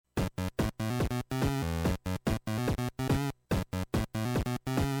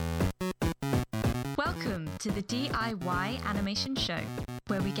to the DIY Animation Show,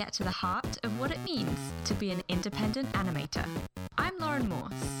 where we get to the heart of what it means to be an independent animator. I'm Lauren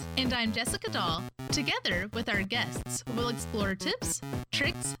Morse. And I'm Jessica Dahl. Together with our guests, we'll explore tips,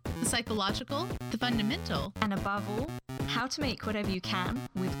 tricks, the psychological, the fundamental, And above all, how to make whatever you can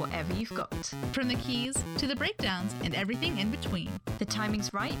with whatever you've got. from the keys to the breakdowns and everything in between. The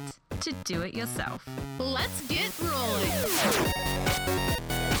timing's right to do it yourself. Let's get rolling!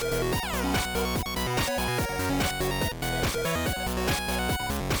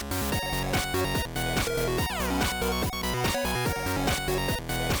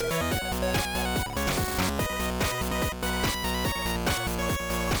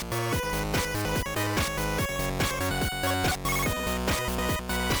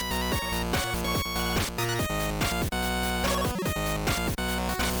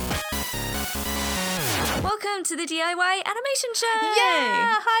 Welcome to the DIY Animation Show!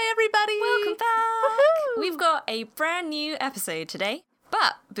 Yeah! Hi, everybody! Welcome back! Woohoo! We've got a brand new episode today.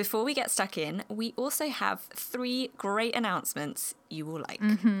 But before we get stuck in, we also have 3 great announcements you will like.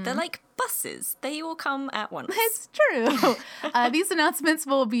 They're like buses. They all come at once. It's true. These announcements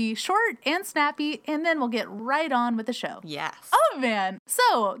will be short and snappy, and then we'll get right on with the show. Yes. Oh, man.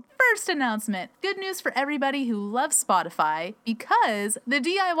 So, first announcement. Good news for everybody who loves Spotify, because the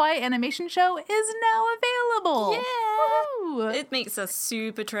DIY Animation Show is now available. Yeah. Woohoo! It makes us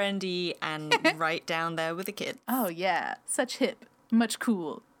super trendy and right down there with the kids. Oh, yeah. Such hip. Much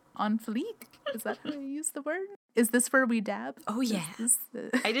cool. On fleek? Is that how you use the word? Is this where we dab? Oh, yeah. Is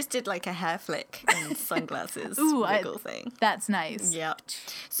this I just did like a hair flick and sunglasses Ooh, wiggle thing. That's nice. Yeah.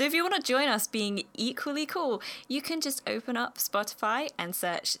 So if you want to join us being equally cool, you can just open up Spotify and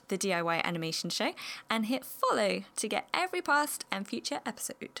search the DIY Animation Show and hit follow to get every past and future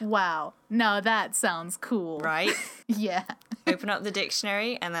episode. Wow. No, that sounds cool. Right? Yeah. Open up the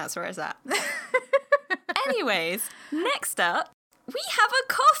dictionary and that's where it's at. Anyways, next up, we have a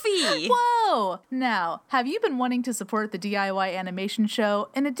coffee! Whoa! Now, have you been wanting to support the DIY Animation Show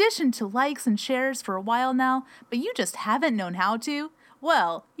in addition to likes and shares for a while now, but you just haven't known how to?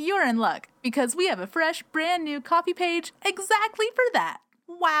 Well, you're in luck, because we have a fresh, brand new coffee page exactly for that.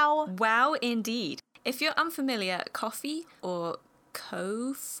 Wow! Wow, indeed. If you're unfamiliar, coffee, or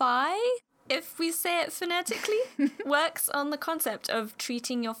ko-fi, if we say it phonetically, works on the concept of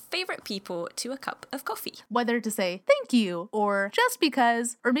treating your favorite people to a cup of coffee. Whether to say thank you, or just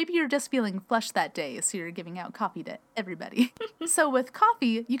because, or maybe you're just feeling flushed that day, so you're giving out coffee to everybody. So with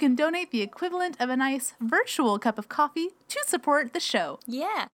coffee, you can donate the equivalent of a nice virtual cup of coffee to support the show.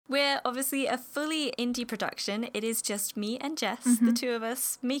 Yeah, we're obviously a fully indie production. It is just me and Jess, the two of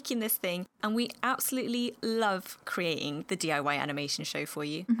us, making this thing. And we absolutely love creating the DIY animation show for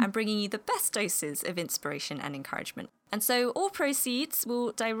you and bringing you the best doses of inspiration and encouragement. And so all proceeds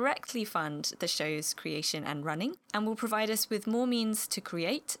will directly fund the show's creation and running and will provide us with more means to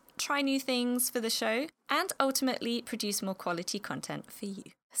create, try new things for the show, and ultimately produce more quality content for you.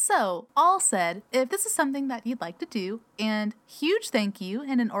 So, all said, if this is something that you'd like to do, and huge thank you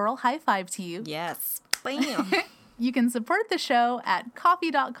and an oral high five to you, Yes. Bam. you can support the show at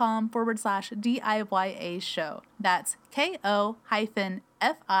ko-fi.com/DIYA show. That's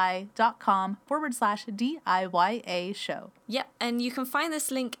ko-fi.com/DIYA show. Yep, and you can find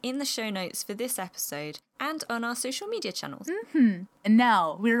this link in the show notes for this episode and on our social media channels. And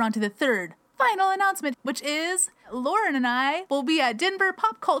now we're on to the third, final announcement, which is Lauren and I will be at Denver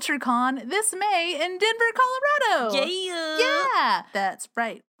Pop Culture Con this May in Denver, Colorado. Yeah! Yeah, that's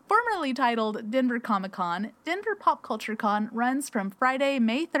right. Formerly titled Denver Comic Con, Denver Pop Culture Con runs from Friday,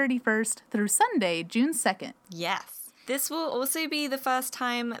 May 31st through Sunday, June 2nd. Yes. This will also be the first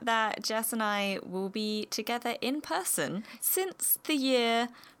time that Jess and I will be together in person since the year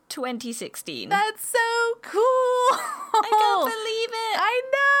 2016. That's so cool! I can't believe it! I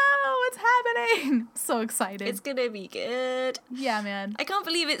know! It's happening! So excited. It's gonna be good. Yeah, man. I can't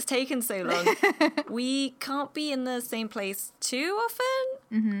believe it's taken so long. We can't be in the same place too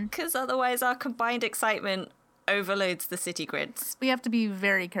often, because otherwise our combined excitement overloads the city grids. We have to be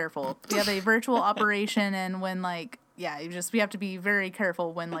very careful. We have a virtual operation, and when, we have to be very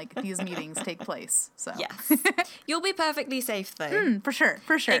careful when, these meetings take place. So Yes. You'll be perfectly safe, though. For sure.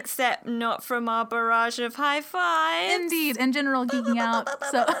 Except not from our barrage of high fives. Indeed, in general, geeking out.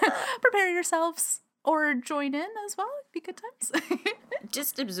 So prepare yourselves. Or join in as well. It'd be good times.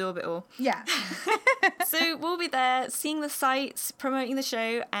 Just absorb it all. Yeah. So we'll be there seeing the sights, promoting the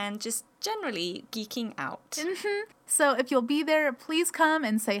show, and just generally geeking out. So if you'll be there, please come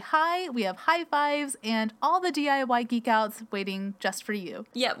and say hi. We have high fives and all the DIY geek outs waiting just for you.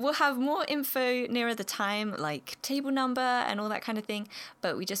 Yeah, we'll have more info nearer the time, like table number and all that kind of thing.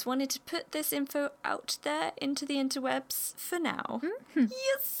 But we just wanted to put this info out there into the interwebs for now. Mm-hmm.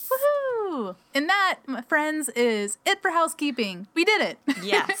 Yes! Woohoo! And that, my friends, is it for housekeeping. We did it.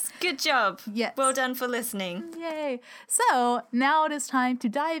 Yes, good job. Yes. Well done for listening. Yay. So now it is time to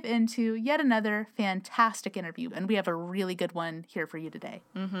dive into yet another fantastic interview. And we have a really good one here for you today.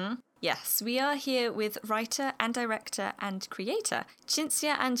 Mm-hmm. Yes, we are here with writer and director and creator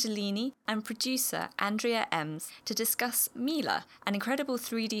Cinzia Angelini and producer Andrea Emmes to discuss Mila, an incredible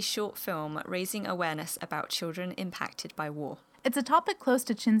 3D short film raising awareness about children impacted by war. It's a topic close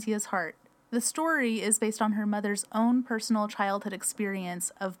to Cinzia's heart. The story is based on her mother's own personal childhood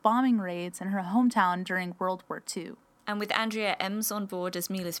experience of bombing raids in her hometown during World War II. And with Andrea Emmes on board as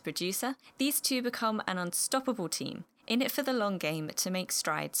Mila's producer, these two become an unstoppable team, in it for the long game to make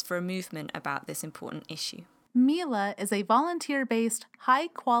strides for a movement about this important issue. Mila is a volunteer-based,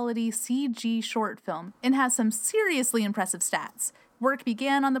 high-quality CG short film and has some seriously impressive stats. Work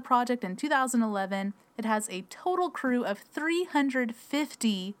began on the project in 2011. It has a total crew of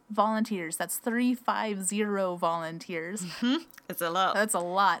 350 volunteers. That's 350 volunteers. Mm-hmm. That's a lot. That's a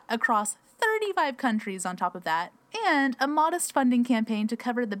lot. Across 35 countries on top of that. And a modest funding campaign to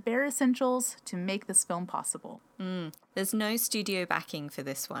cover the bare essentials to make this film possible. There's no studio backing for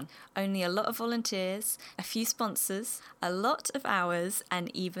this one. Only a lot of volunteers, a few sponsors, a lot of hours,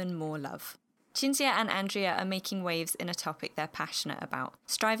 and even more love. Cinzia and Andrea are making waves in a topic they're passionate about,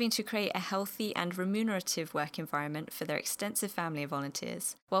 striving to create a healthy and remunerative work environment for their extensive family of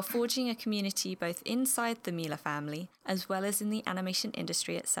volunteers, while forging a community both inside the Mila family as well as in the animation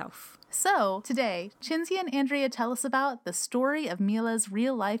industry itself. So, today, Cinzia and Andrea tell us about the story of Mila's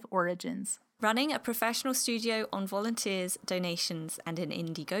real-life origins. Running a professional studio on volunteers, donations, and an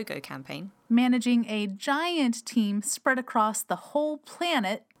Indiegogo campaign. Managing a giant team spread across the whole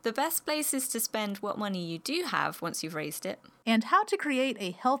planet. The best places to spend what money you do have once you've raised it. And how to create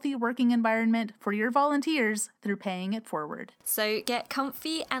a healthy working environment for your volunteers through paying it forward. So get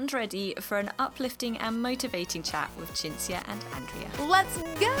comfy and ready for an uplifting and motivating chat with Cinzia and Andrea. Let's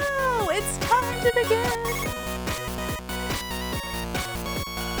go! It's time to begin!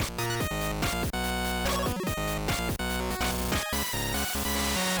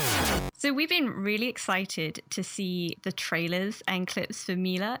 So we've been really excited to see the trailers and clips for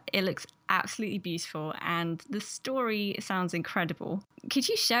Mila. It looks absolutely beautiful and the story sounds incredible. Could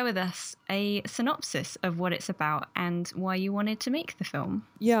you share with us a synopsis of what it's about and why you wanted to make the film?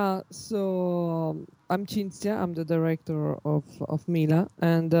 Yeah, so I'm Cinzia, I'm the director of Mila,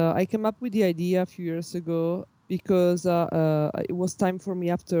 and I came up with the idea a few years ago because it was time for me,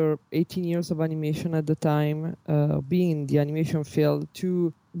 after 18 years of animation at the time, being in the animation field,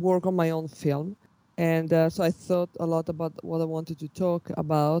 to work on my own film. And so I thought a lot about what I wanted to talk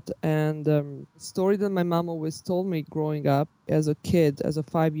about. And the story that my mom always told me growing up as a kid, as a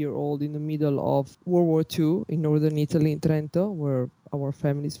 5-year-old in the middle of World War II in northern Italy, in Trento, where our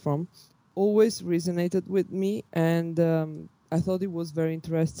family is from, always resonated with me. And I thought it was very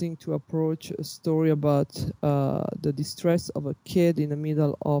interesting to approach a story about the distress of a kid in the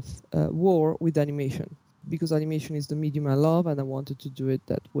middle of war with animation, because animation is the medium I love, and I wanted to do it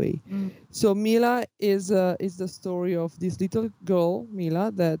that way. So Mila is the story of this little girl,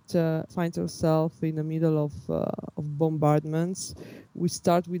 Mila, that finds herself in the middle of bombardments. We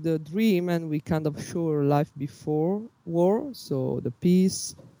start with a dream, and we kind of show her life before war, so the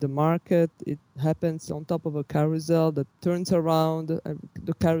peace, the market. It happens on top of a carousel that turns around.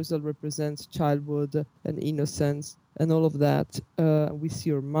 The carousel represents childhood and innocence and all of that. We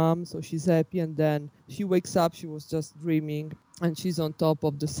see her mom, so she's happy, and then she wakes up. She was just dreaming, and she's on top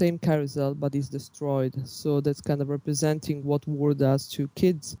of the same carousel, but it's destroyed. So that's kind of representing what war does to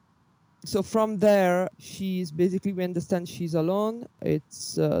kids. So from there, we understand she's alone.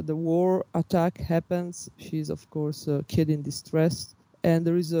 It's the war attack happens. She's, of course, a kid in distress. And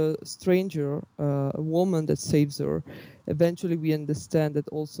there is a stranger, a woman that saves her. Eventually, we understand that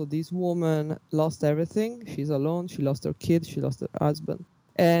also this woman lost everything. She's alone. She lost her kid. She lost her husband.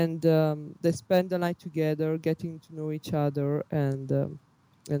 And they spend the night together, getting to know each other. And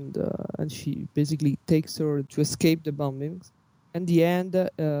she basically takes her to escape the bombings. And the end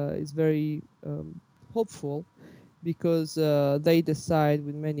is very hopeful, because they decide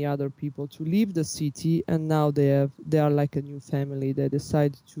with many other people to leave the city, and now they are like a new family. They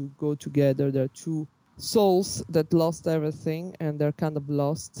decide to go together. They're two souls that lost everything, and they're kind of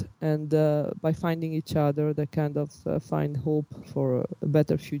lost. And by finding each other, they kind of find hope for a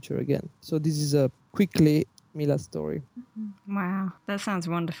better future again. So this is quickly Mila's story. Wow, that sounds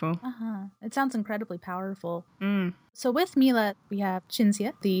wonderful. It sounds incredibly powerful. Mm. So with Mila, we have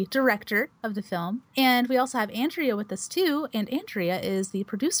Cinzia, the director of the film, and we also have Andrea with us too, and Andrea is the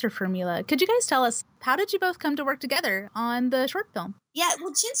producer for Mila. Could you guys tell us, how did you both come to work together on the short film? Yeah,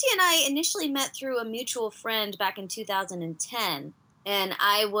 well, Cinzia and I initially met through a mutual friend back in 2010. And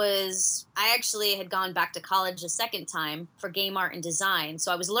I actually had gone back to college a second time for game art and design.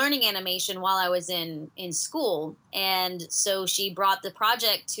 So I was learning animation while I was in school. And so she brought the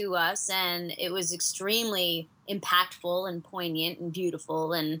project to us, and it was extremely impactful and poignant and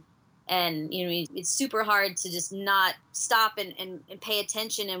beautiful. And it's super hard to just not stop and pay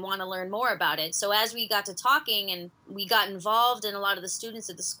attention and want to learn more about it. So as we got to talking and we got involved, and a lot of the students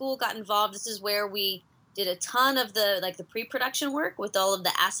at the school got involved, this is where we did a ton of the pre-production work with all of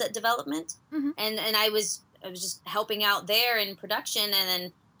the asset development. And I was just helping out there in production. And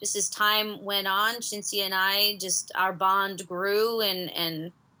then just as time went on, Cinzia and I, just our bond grew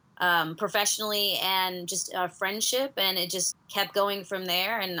and professionally, and just our friendship, and it just kept going from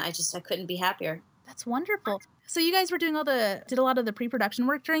there. And I couldn't be happier. That's wonderful. So you guys were doing did a lot of the pre-production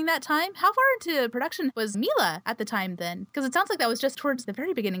work during that time. How far into production was Mila at the time then? Because it sounds like that was just towards the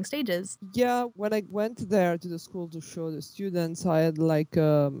very beginning stages. Yeah, when I went there to the school to show the students, I had like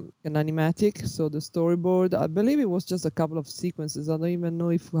an animatic, so the storyboard. I believe it was just a couple of sequences. I don't even know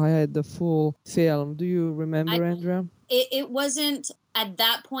if I had the full film. Do you remember, Andrea? It wasn't at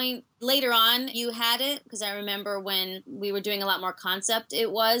that point. Later on, you had it, because I remember when we were doing a lot more concept, it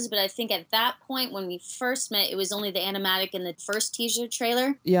was. But I think at that point, when we first met, it was only the animatic in the first teaser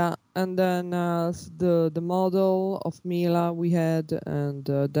trailer. Yeah, and then the model of Mila we had, and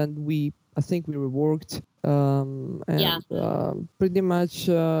then I think we reworked, pretty much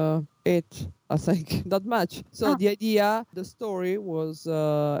it. I think not much. So the idea, the story was,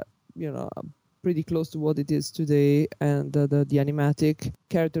 pretty close to what it is today, and the animatic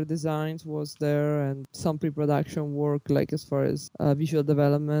character designs was there, and some pre-production work, like as far as visual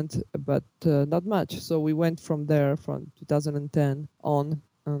development, but not much. So we went from there from 2010 on,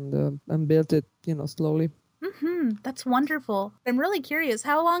 and built it, slowly. That's wonderful. I'm really curious,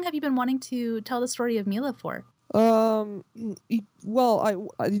 how long have you been wanting to tell the story of Mila for? I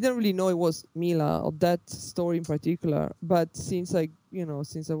didn't really know it was Mila, or that story in particular, but since I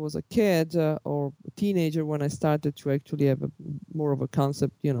was a kid or a teenager when I started to actually have more of a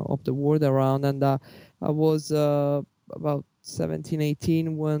concept, of the world around, and I was about 17,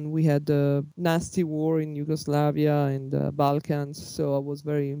 18 when we had the nasty war in Yugoslavia and the Balkans, so I was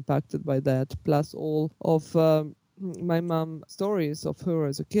very impacted by that, plus all of my mom stories of her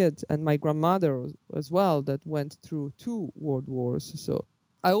as a kid, and my grandmother as well, that went through 2 world wars. So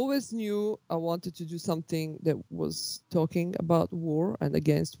I always knew I wanted to do something that was talking about war and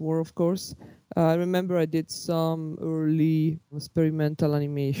against war, of course. I remember I did some early experimental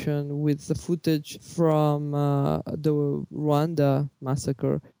animation with the footage from the Rwanda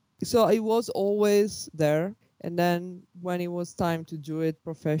massacre. So I was always there. And then when it was time to do it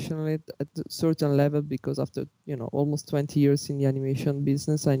professionally at a certain level, because after, almost 20 years in the animation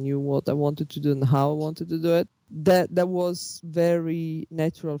business, I knew what I wanted to do and how I wanted to do it. That was very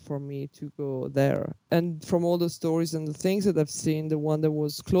natural for me to go there. And from all the stories and the things that I've seen, the one that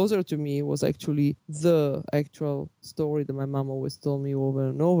was closer to me was actually the actual story that my mom always told me over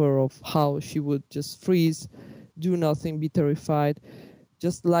and over, of how she would just freeze, do nothing, be terrified.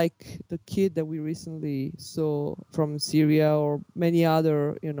 Just like the kid that we recently saw from Syria, or many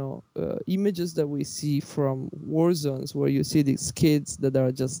other, images that we see from war zones, where you see these kids that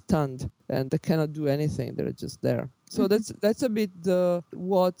are just stunned and they cannot do anything. They're just there. So that's a bit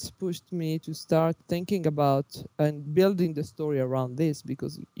what pushed me to start thinking about and building the story around this,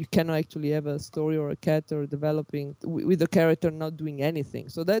 because you cannot actually have a story or a character developing with the character not doing anything.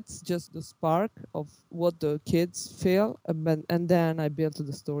 So that's just the spark of what the kids feel, and then I built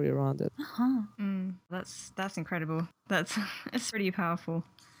the story around it. That's incredible. It's pretty powerful.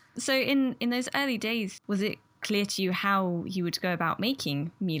 So in those early days, was it clear to you how you would go about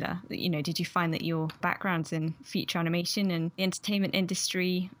making Mila? Did you find that your backgrounds in feature animation and the entertainment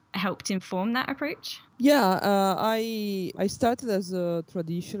industry helped inform that approach? Yeah, I started as a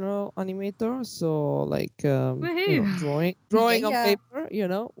traditional animator, so like drawing on paper,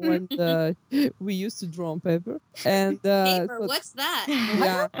 when we used to draw on paper. And paper, what's that?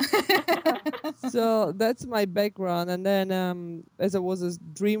 Yeah. So that's my background, and then as I was a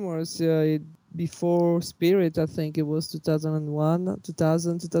dreamer, before Spirit, I think it was 2001,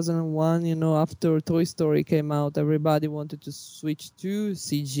 after Toy Story came out, everybody wanted to switch to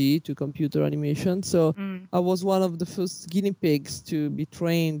CG, to computer animation. So I was one of the first guinea pigs to be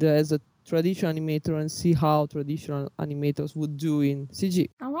trained as a traditional animator and see how traditional animators would do in CG.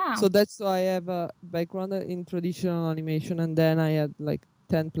 Oh, wow. So that's why I have a background in traditional animation, and then I had like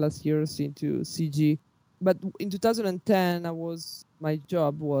 10 plus years into CG. But in 2010, my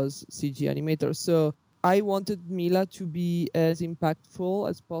job was CG animator. So I wanted Mila to be as impactful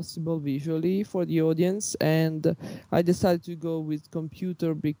as possible visually for the audience, and I decided to go with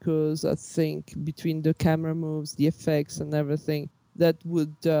computer because I think between the camera moves, the effects, and everything, that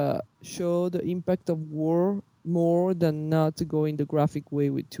would show the impact of war more than not going the graphic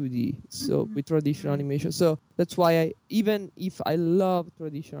way with 2D, so with traditional animation. So that's why even if I love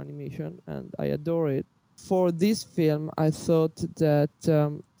traditional animation and I adore it, for this film, I thought that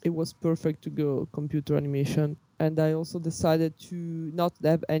it was perfect to go computer animation. And I also decided to not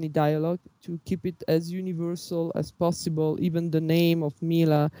have any dialogue, to keep it as universal as possible. Even the name of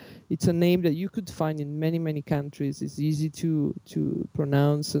Mila, it's a name that you could find in many, many countries. It's easy to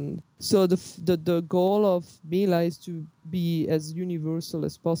pronounce. And so the goal of Mila is to be as universal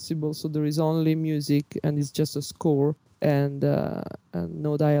as possible. So there is only music and it's just a score. And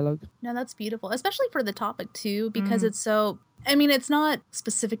no dialogue. No, that's beautiful, especially for the topic too, because it's so, I mean, it's not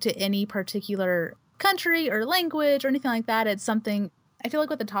specific to any particular country or language or anything like that. It's something, I feel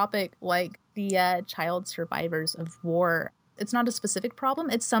like with the topic, like the child survivors of war, it's not a specific problem.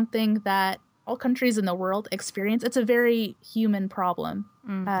 It's something that all countries in the world experience. It's a very human problem.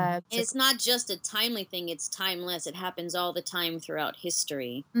 It's not just a timely thing, it's timeless. It happens all the time throughout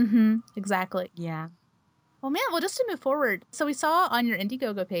history. Exactly. Yeah. Well, man, well, just to move forward, so we saw on your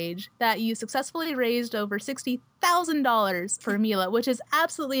Indiegogo page that you successfully raised over $60,000 for Mila, which is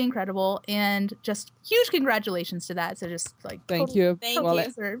absolutely incredible, and just huge congratulations to that. So just like Thank you. Thank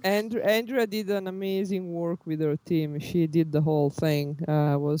you. Andrea did an amazing work with her team. She did the whole thing.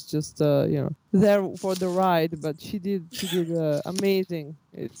 Was just there for the ride, but she did amazing.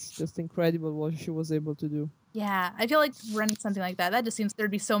 It's just incredible what she was able to do. Yeah, I feel like running something like that just seems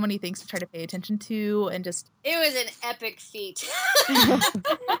there'd be so many things to try to pay attention to, and just It was an epic feat.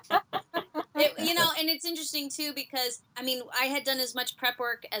 And it's interesting too because I mean I had done as much prep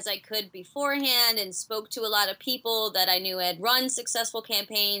work as I could beforehand and spoke to a lot of people that I knew had run successful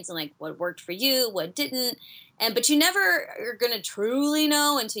campaigns and like what worked for you, what didn't. But you never are going to truly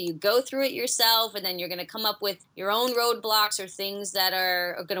know until you go through it yourself, and then you're going to come up with your own roadblocks or things that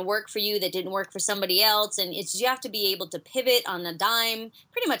are going to work for you that didn't work for somebody else. And you have to be able to pivot on a dime,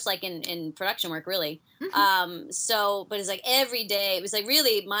 pretty much like in production work, really. But it's like every day, it was like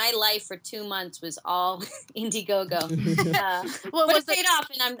really my life for 2 months was all Indiegogo. But it paid off,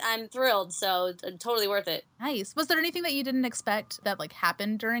 and I'm thrilled. So totally worth it. Nice. Was there anything that you didn't expect that like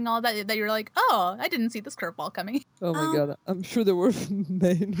happened during all that you were like, oh, I didn't see this curveball coming? Oh my god, I'm sure there were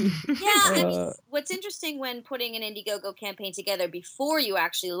many. Yeah, I mean, what's interesting when putting an Indiegogo campaign together before you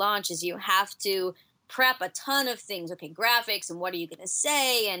actually launch is you have to prep a ton of things. Okay, graphics and what are you going to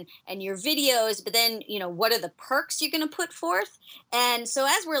say and your videos, but then, what are the perks you're going to put forth? And so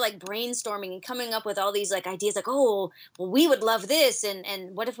as we're like brainstorming and coming up with all these like ideas like, oh, well, we would love this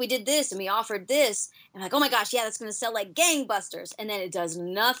and what if we did this and we offered this? And like, oh my gosh, yeah, that's going to sell like gangbusters. And then it does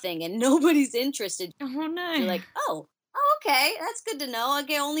nothing and nobody's interested. Oh no. You're like, oh, okay, that's good to know.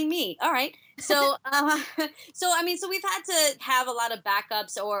 Okay, only me. All right. So, so we've had to have a lot of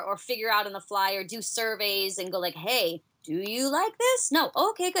backups or figure out on the fly or do surveys and go like, hey, do you like this? No.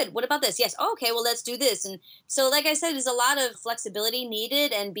 Okay, good. What about this? Yes. Okay, well, let's do this. And so, like I said, there's a lot of flexibility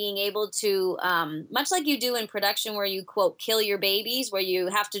needed and being able to, much like you do in production where you, quote, kill your babies, where you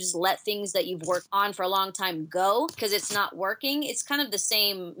have to just let things that you've worked on for a long time go because it's not working. It's kind of the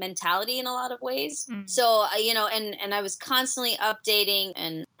same mentality in a lot of ways. So, and I was constantly updating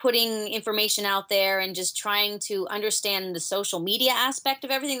and putting information out there and just trying to understand the social media aspect of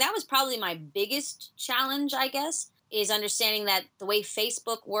everything. That was probably my biggest challenge, I guess, is understanding that the way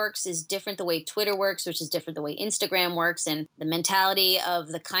Facebook works is different the way Twitter works, which is different the way Instagram works, and the mentality of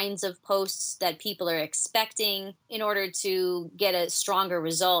the kinds of posts that people are expecting in order to get a stronger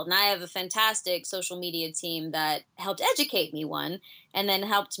result. And I have a fantastic social media team that helped educate me, and then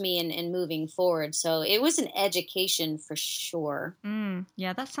helped me in moving forward. So it was an education for sure.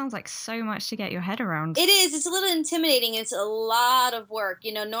 Yeah, that sounds like so much to get your head around. It is. It's a little intimidating. It's a lot of work.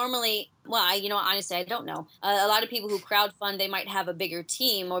 Normally, well, honestly, I don't know. A lot of people who crowdfund, they might have a bigger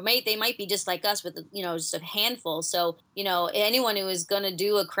team, or they might be just like us with, just a handful. So, anyone who is going to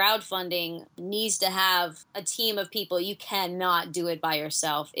do a crowdfunding needs to have a team of people. You cannot do it by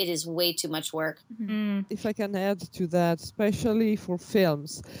yourself. It is way too much work. If I can add to that, especially for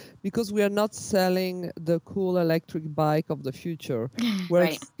films, because we are not selling the cool electric bike of the future, where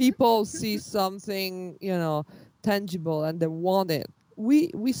Right. people see something, tangible and they want it.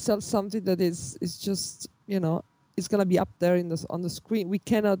 we sell something that is just, it's gonna be up there on the screen. We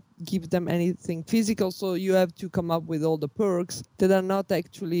cannot give them anything physical, so you have to come up with all the perks that are not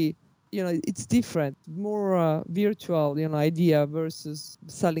actually, it's different, more virtual, idea versus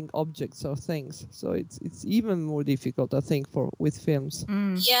selling objects or things. So it's even more difficult, I think, with films.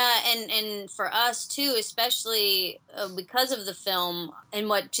 Yeah, and for us too, especially because of the film and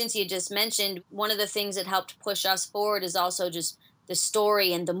what Cinzia just mentioned, one of the things that helped push us forward is also just the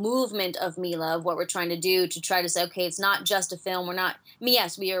story and the movement of Mila, of what we're trying to do, to try to say, okay, it's not just a film.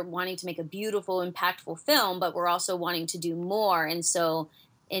 Yes, we are wanting to make a beautiful, impactful film, but we're also wanting to do more. And so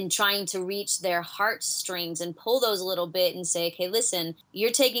in trying to reach their heartstrings and pull those a little bit and say, okay, listen,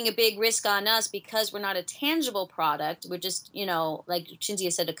 you're taking a big risk on us because we're not a tangible product. We're just, like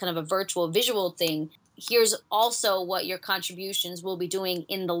Cinzia said, a kind of a virtual visual thing. Here's also what your contributions will be doing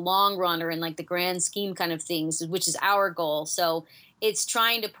in the long run, or in like the grand scheme kind of things, which is our goal. So it's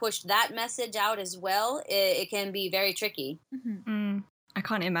trying to push that message out as well. It can be very tricky. I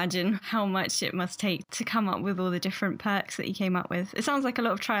can't imagine how much it must take to come up with all the different perks that you came up with. It sounds like a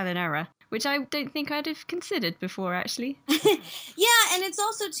lot of trial and error, which I don't think I'd have considered before, actually. Yeah, and it's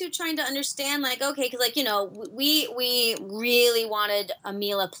also too trying to understand, like, okay, because like, we really wanted a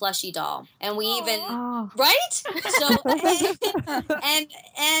Mila plushie doll, and we even right. So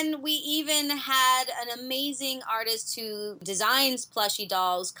and we even had an amazing artist who designs plushie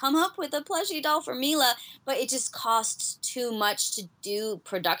dolls come up with a plushie doll for Mila, but it just costs too much to do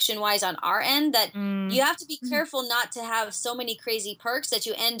production wise on our end, that you have to be careful not to have so many crazy perks that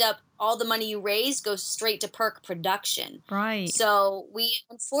you end up all the money you raise goes straight to perk production. Right. So we,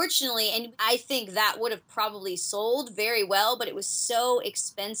 unfortunately, and I think that would have probably sold very well, but it was so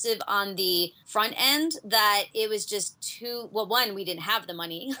expensive on the front end that it was just too, well, one, we didn't have the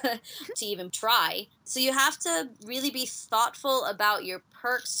money to even try. So you have to really be thoughtful about your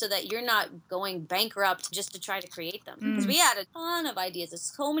perks so that you're not going bankrupt just to try to create them. Because we had a ton of ideas. There's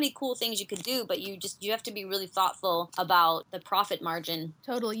so many cool things you could do, but you have to be really thoughtful about the profit margin.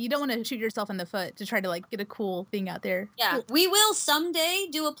 Totally. You don't want to shoot yourself in the foot to try to like get a cool thing out there. Yeah, Cool. we will someday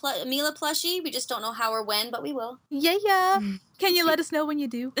do a Mila plushie. We just don't know how or when, but we will. Yeah. Can you let us know when you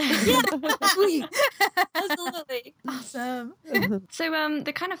do? Yeah, absolutely. Awesome. So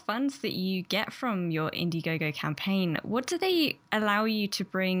the kind of funds that you get from your Indiegogo campaign, what do they allow you to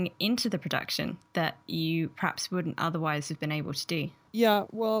bring into the production that you perhaps wouldn't otherwise have been able to do? Yeah,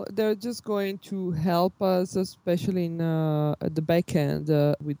 well, they're just going to help us, especially in at the back end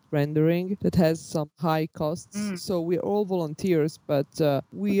with rendering that has some high costs. So we're all volunteers, but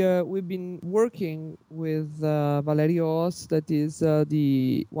we've been working with Valerio Os, that is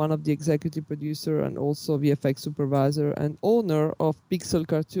the one of the executive producer and also VFX supervisor and owner of Pixel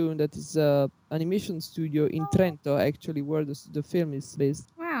Cartoon, that is animation studio in Trento, actually, where the film is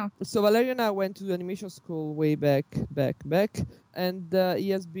based. Wow. So Valerio and I went to animation school way back, and he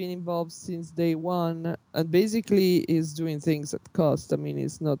has been involved since day one, and basically is doing things at cost. I mean,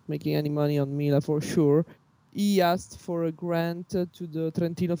 he's not making any money on Mila for sure. He asked for a grant to the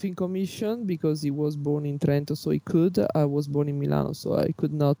Trentino Film Commission because he was born in Trento, so he could. I was born in Milano, so I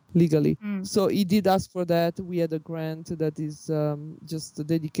could not legally. So he did ask for that. We had a grant that is just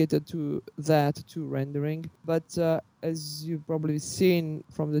dedicated to that, to rendering. But as you've probably seen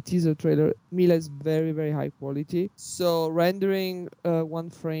from the teaser trailer, Mila is very, very high quality. So rendering one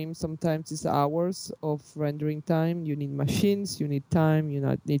frame sometimes is hours of rendering time. You need machines, you need time,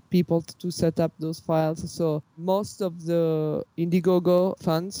 you need people to set up those files. So most of the Indiegogo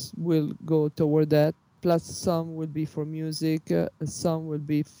funds will go toward that. Plus some will be for music, some will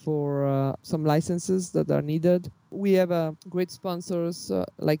be for some licenses that are needed. We have great sponsors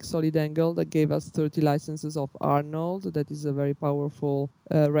like Solid Angle that gave us 30 licenses of Arnold, that is a very powerful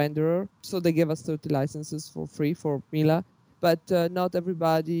renderer. So they gave us 30 licenses for free for Mila. But not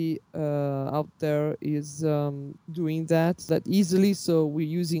everybody out there is doing that easily. So we're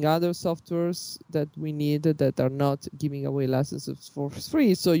using other softwares that we need that are not giving away licenses for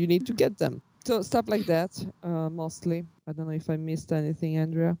free. So you need to get them. So stuff like that, mostly. I don't know if I missed anything,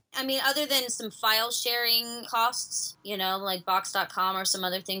 Andrea. I mean, other than some file sharing costs, like box.com or some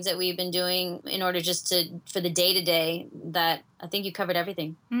other things that we've been doing in order just for the day-to-day, that I think you covered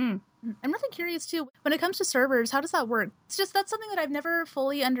everything. I'm really curious too. When it comes to servers, how does that work? That's something that I've never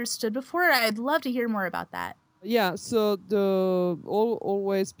fully understood before. I'd love to hear more about that. Yeah, so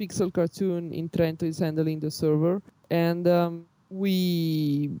always Pixel Cartoon in Trento is handling the server, and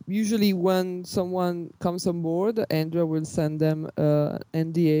we usually, when someone comes on board, Andrea will send them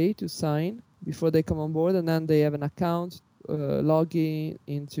NDA to sign before they come on board, and then they have an account. log in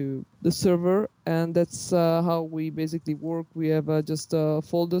into the server, and that's how we basically work. We have just a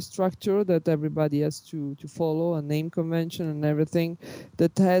folder structure that everybody has to follow, a name convention and everything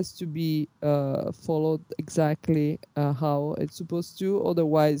that has to be followed exactly how it's supposed to.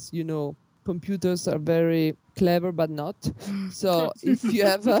 Otherwise, computers are very clever but not. So if you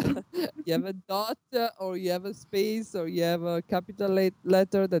have a you have a dot or you have a space or you have a capital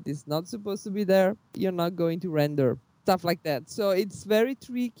letter that is not supposed to be there, you're not going to render, stuff like that. So it's very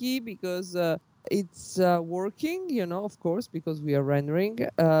tricky because it's working, of course, because we are rendering,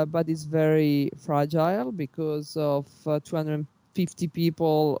 but it's very fragile because of 250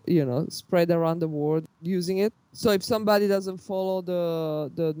 people, spread around the world using it. So if somebody doesn't follow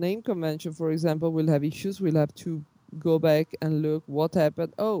the name convention, for example, we'll have issues. We'll have to go back and look what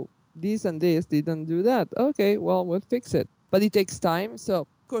happened. Oh, this and this didn't do that. Okay, well, we'll fix it. But it takes time. So,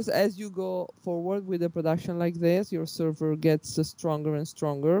 of course, as you go forward with a production like this, your server gets stronger and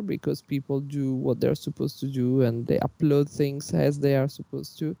stronger because people do what they're supposed to do and they upload things as they are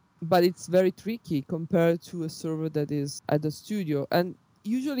supposed to. But it's very tricky compared to a server that is at the studio. And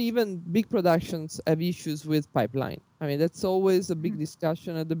usually even big productions have issues with pipeline. I mean, that's always a big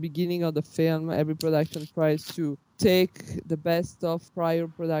discussion at the beginning of the film. Every production tries to take the best of prior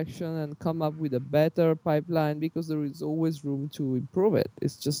production and come up with a better pipeline because there is always room to improve it.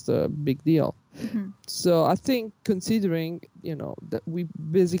 It's just a big deal. So I think considering, that we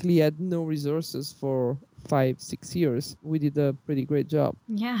basically had no resources for 5-6 years, we did a pretty great job.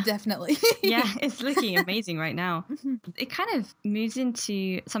 Yeah. Definitely. Yeah, it's looking amazing right now. It kind of moves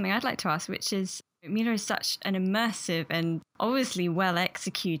into something I'd like to ask, which is Mila is such an immersive and obviously well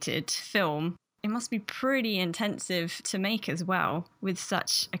executed film. It must be pretty intensive to make as well with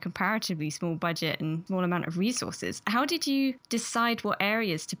such a comparatively small budget and small amount of resources. How did you decide what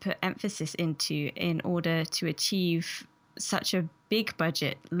areas to put emphasis into in order to achieve such a big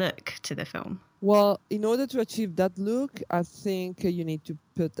budget look to the film? Well, in order to achieve that look, I think you need to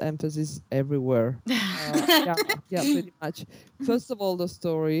put emphasis everywhere. Yeah, pretty much. First of all, the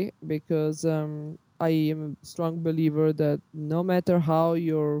story, because I am a strong believer that no matter how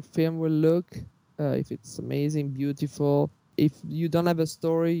your film will look, if it's amazing, beautiful, if you don't have a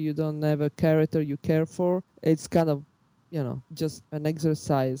story, you don't have a character you care for, it's kind of just an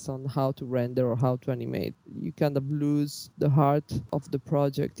exercise on how to render or how to animate. You kind of lose the heart of the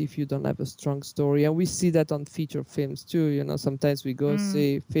project if you don't have a strong story. And we see that on feature films too. Sometimes we go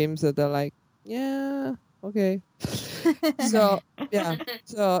see films that are like, yeah, okay. So, yeah.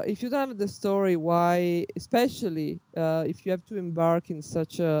 So if you don't have the story, why, especially if you have to embark in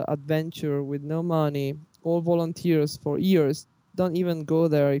such a adventure with no money, all volunteers for years, don't even go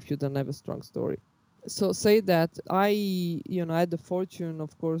there if you don't have a strong story. So say that I had the fortune,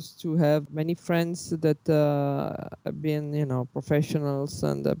 of course, to have many friends that have been, professionals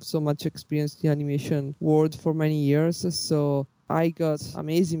and have so much experience in the animation world for many years. So I got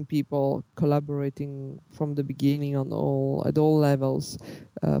amazing people collaborating from the beginning at all levels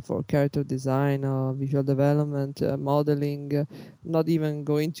for character design, visual development, modeling. Not even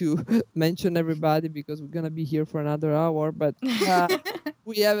going to mention everybody because we're gonna be here for another hour, but.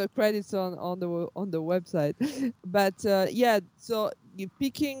 We have credits on the website, but so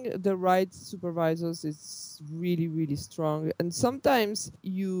picking the right supervisors is really, really strong. And sometimes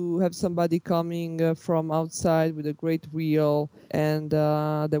you have somebody coming from outside with a great reel and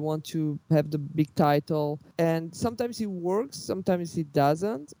they want to have the big title, and sometimes it works, sometimes it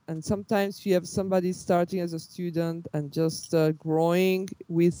doesn't, and sometimes you have somebody starting as a student and just growing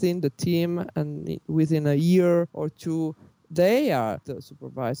within the team, and within a year or two they are the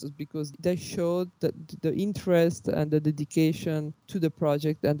supervisors because they showed the interest and the dedication to the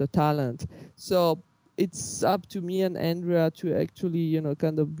project and the talent. So it's up to me and Andrea to actually,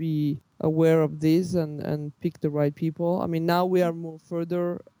 kind of be aware of this and pick the right people. I mean, now we are more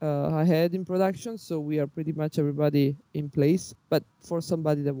further ahead in production, so we are pretty much everybody in place. But for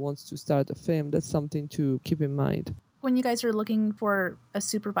somebody that wants to start a film, that's something to keep in mind. When you guys are looking for a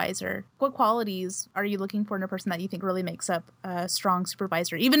supervisor, what qualities are you looking for in a person that you think really makes up a strong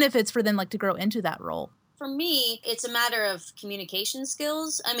supervisor, even if it's for them to grow into that role? For me, it's a matter of communication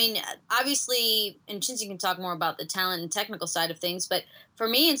skills. I mean, obviously, and Cinzia can talk more about the talent and technical side of things, but for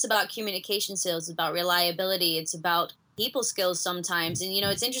me, it's about communication skills, it's about reliability, it's about people skills sometimes. And,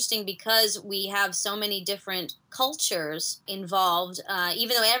 it's interesting because we have so many different cultures involved.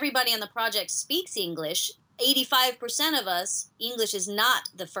 Even though everybody on the project speaks English, 85% of us, English is not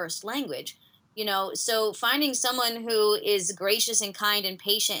the first language. So finding someone who is gracious and kind and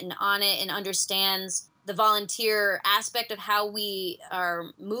patient and on it and understands the volunteer aspect of how we are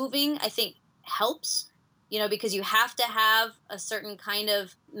moving, I think helps. because you have to have a certain kind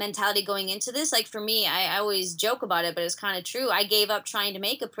of mentality going into this. Like for me, I always joke about it, but it's kind of true. I gave up trying to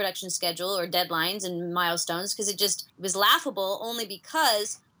make a production schedule or deadlines and milestones because it was laughable, only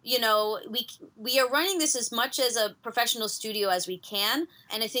because we are running this as much as a professional studio as we can,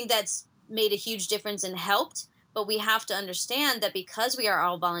 and I think that's made a huge difference and helped. But we have to understand that because we are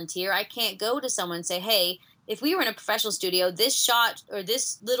all volunteer, I can't go to someone and say, hey, if we were in a professional studio, this shot or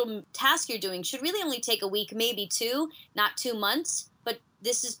this little task you're doing should really only take a week, maybe 2, not 2 months. But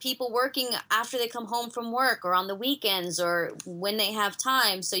this is people working after they come home from work or on the weekends or when they have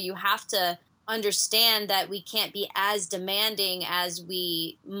time. So you have to understand that we can't be as demanding as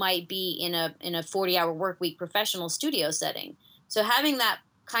we might be in a 40-hour work week professional studio setting. So having that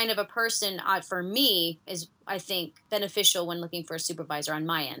kind of a person for me is, I think, beneficial when looking for a supervisor on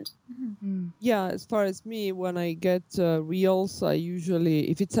my end. Mm-hmm. Yeah, as far as me, when I get reels, I usually,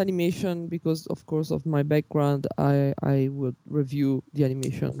 if it's animation, because of course of my background, I would review the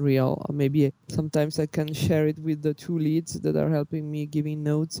animation reel. Maybe sometimes I can share it with the 2 leads that are helping me giving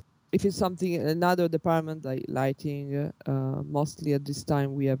notes. If it's something, another department like lighting, mostly at this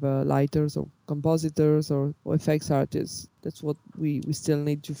time we have lighters or compositors or effects artists. That's what we still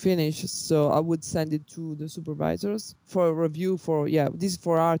need to finish. So I would send it to the supervisors for a review this is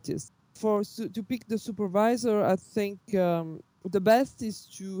for artists. To pick the supervisor, I think the best is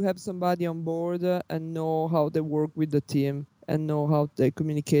to have somebody on board and know how they work with the team and know how they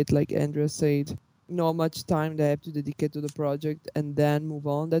communicate, like Andrea said. Know how much time they have to dedicate to the project and then move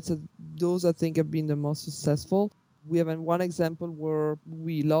on. Those I think have been the most successful. We have one example where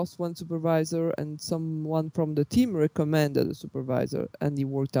we lost one supervisor and someone from the team recommended a supervisor and it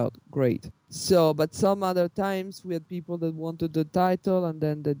worked out great. So, but some other times we had people that wanted the title and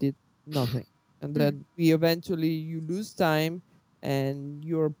then they did nothing. And then you lose time and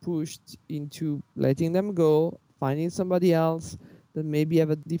you're pushed into letting them go, finding somebody else that maybe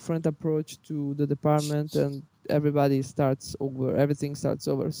have a different approach to the department, and everything starts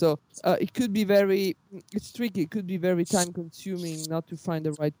over. So it could be it's tricky. It could be very time consuming not to find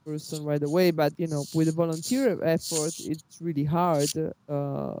the right person right away. But, with a volunteer effort, it's really hard.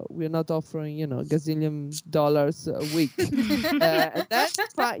 We're not offering, gazillion dollars a week. And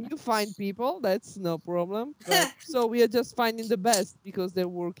then you find people, that's no problem. But so we are just finding the best because they're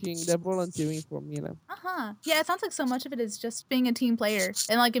volunteering for Mila. Yeah, it sounds like so much of it is just being a team player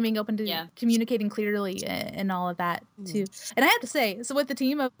and like being open to communicating clearly and all of that too. And I have to say, so with the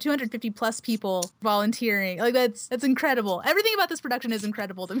team of 250 plus people volunteering, like that's incredible. Everything about this production is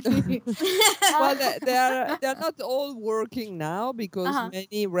incredible to me. Well, they're not all working now because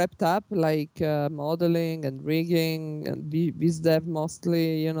many wrapped up, like modeling and rigging and biz dev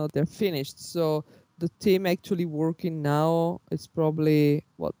mostly. They're finished. So the team actually working now is probably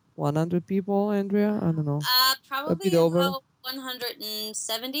 100 people, Andrea? I don't know. Probably a bit over. About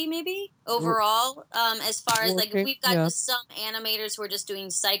 170 maybe overall. As far as like we've got some animators who are just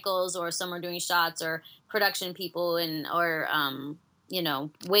doing cycles, or some are doing shots, or production people or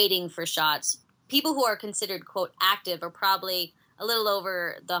waiting for shots. People who are considered quote active are probably a little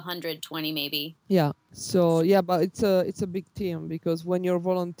over the 120 maybe. Yeah. So but it's a big team, because when you're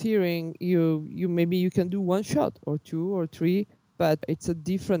volunteering, you maybe you can do 1 shot or 2 or 3, but it's a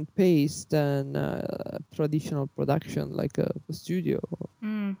different pace than traditional production like a studio.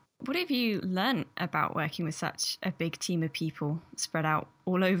 What have you learned about working with such a big team of people spread out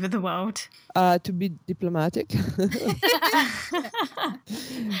all over the world? To be diplomatic. That's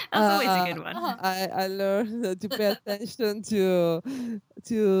always a good one. I learned to pay attention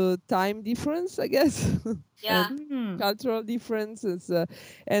to time difference, I guess. Yeah. Cultural differences,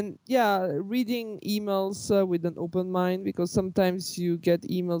 and reading emails with an open mind, because sometimes you get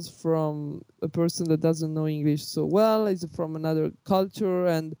emails from a person that doesn't know English so well, is from another culture,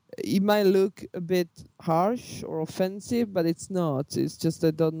 and it might look a bit harsh or offensive, but it's not. It's just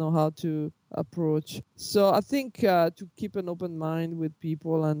they don't know how to approach. So I think to keep an open mind with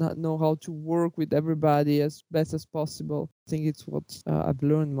people and know how to work with everybody as best as possible, I think it's what I've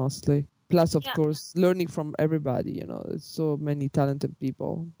learned mostly. Plus, of course, learning from everybody. There's so many talented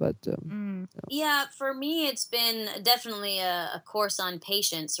people. But yeah, for me, it's been definitely a course on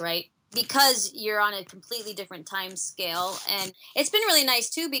patience, right? Because you're on a completely different time scale. And it's been really nice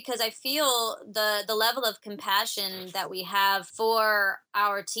too, because I feel the level of compassion that we have for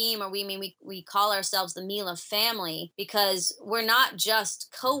our team, or we call ourselves the Mila family, because we're not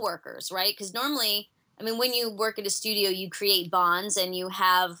just coworkers, right? Because normally, when you work at a studio, you create bonds and you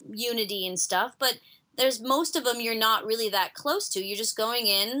have unity and stuff, but there's most of them you're not really that close to. You're just going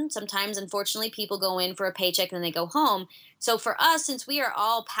in. Sometimes, unfortunately, people go in for a paycheck and then they go home. So for us, since we are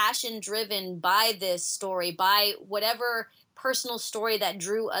all passion driven by this story, by whatever personal story that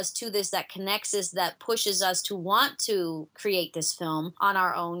drew us to this, that connects us, that pushes us to want to create this film on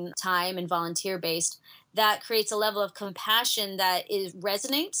our own time and volunteer based, that creates a level of compassion that is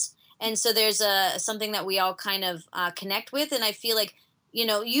resonates. And so there's something that we all kind of connect with. And I feel like,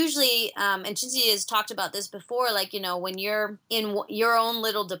 usually, and Cinzia has talked about this before, like, when you're in your own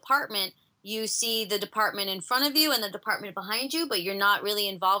little department, you see the department in front of you and the department behind you, but you're not really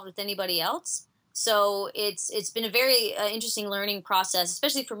involved with anybody else. So it's been a very interesting learning process,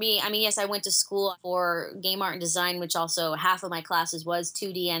 especially for me. I mean, yes, I went to school for game art and design, which also half of my classes was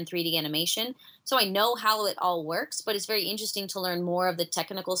 2D and 3D animation. So I know how it all works, but it's very interesting to learn more of the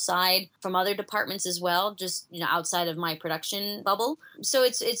technical side from other departments as well, just outside of my production bubble. So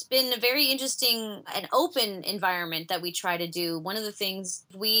it's been a very interesting and open environment that we try to do. One of the things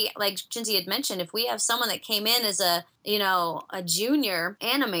we, like Cinzia had mentioned, if we have someone that came in as a junior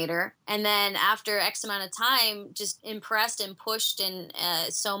animator, and then after X amount of time just impressed and pushed and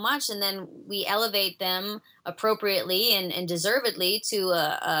so much, and then we elevate them appropriately and deservedly to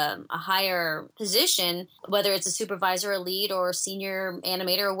a higher position, whether it's a supervisor, a lead, or senior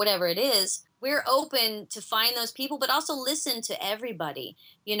animator, or whatever it is, we're open to find those people, but also listen to everybody.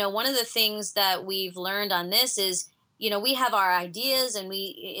 One of the things that we've learned on this is, we have our ideas, and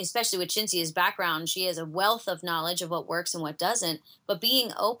we, especially with Cinzia's background, she has a wealth of knowledge of what works and what doesn't, but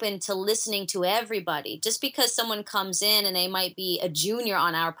being open to listening to everybody. Just because someone comes in and they might be a junior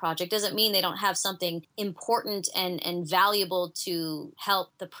on our project doesn't mean they don't have something important and valuable to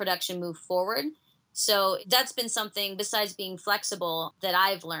help the production move forward. So that's been something, besides being flexible, that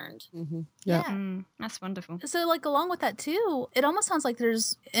I've learned. Mm-hmm. That's wonderful. So, like, along with that too, it almost sounds like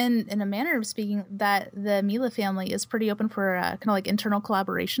there's, in a manner of speaking, that the Mila family is pretty open for kind of like internal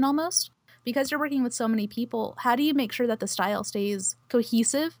collaboration almost. Because you're working with so many people, how do you make sure that the style stays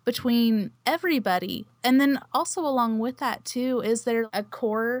cohesive between everybody? And then also along with that too, is there a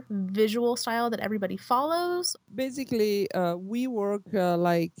core visual style that everybody follows? Basically, we work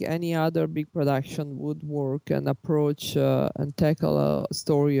like any other big production would work and approach and tackle a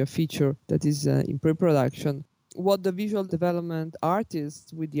story, a feature that is in pre-production. What the visual development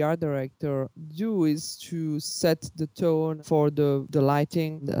artists with the art director do is to set the tone for the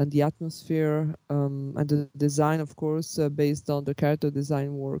lighting and the atmosphere and the design, of course, based on the character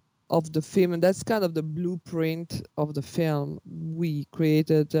design work of the film. And that's kind of the blueprint of the film. We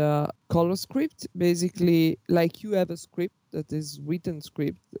created a color script, basically like you have a script that is written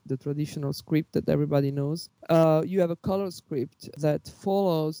script, the traditional script that everybody knows. You have a color script that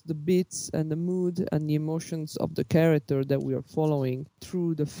follows the beats and the mood and the emotions of the character that we are following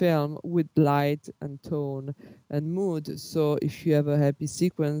through the film with light and tone and mood. So if you have a happy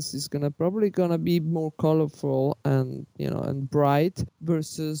sequence, it's probably gonna be more colorful and and bright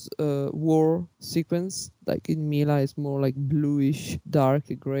versus a war sequence. Like in Mila, it's more like bluish, dark,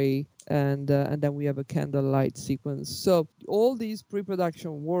 gray. And then we have a candlelight sequence. So all these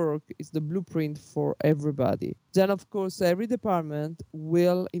pre-production work is the blueprint for everybody. Then, of course, every department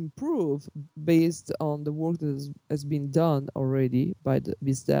will improve based on the work that has been done already by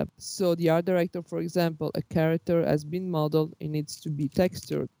this step. So the art director, for example, a character has been modeled, it needs to be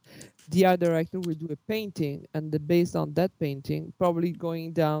textured. The art director will do a painting, and based on that painting, probably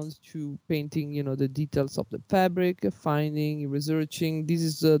going down to painting, the details of the fabric, finding, researching. This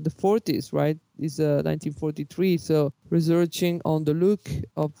is the 40s, right? It's 1943, so researching on the look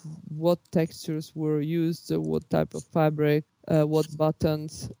of what textures were used, what type of fabric, what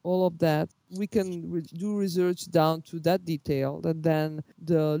buttons, all of that. We can do research down to that detail, and then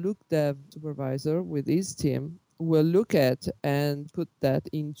the look dev supervisor with his team will look at and put that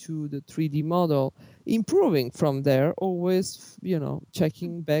into the 3D model, improving from there, always,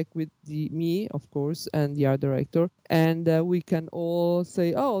 checking back with me, of course, and the art director. And we can all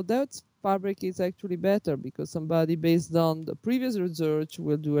say, oh, that fabric is actually better because somebody based on the previous research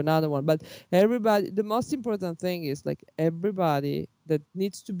will do another one. But everybody, the most important thing is like everybody that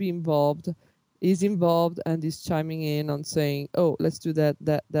needs to be involved is involved and is chiming in on saying, oh, let's do that.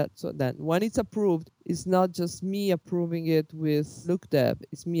 So then when it's approved, it's not just me approving it with look dev,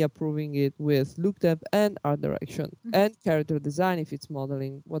 it's me approving it with look dev and art direction and character design if it's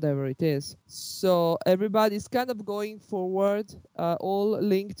modeling, whatever it is. So everybody's kind of going forward, all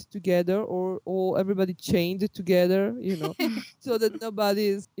linked together, or all everybody chained together, so that nobody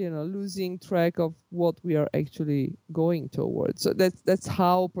is, losing track of what we are actually going towards. So that's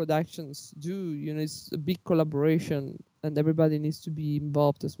how productions do, it's a big collaboration and everybody needs to be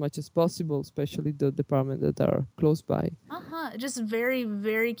involved as much as possible, especially the department that are close by. Just very,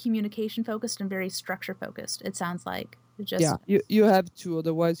 very communication focused and very structure focused, it sounds like. Yeah, you have to,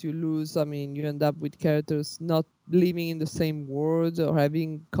 otherwise you lose. I mean, you end up with characters not living in the same world or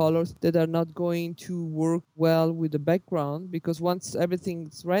having colors that are not going to work well with the background, because once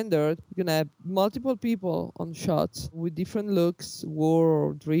everything's rendered, you're gonna have multiple people on shots with different looks, war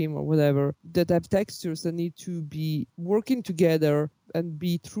or dream or whatever, that have textures that need to be working together and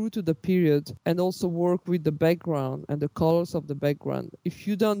be true to the period, and also work with the background and the colors of the background. If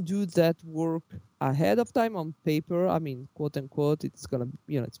you don't do that work ahead of time on paper, I mean, quote unquote, it's gonna,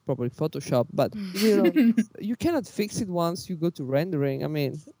 it's probably Photoshop, but you cannot fix it once you go to rendering. I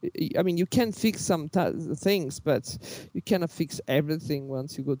mean, you can fix some things, but you cannot fix everything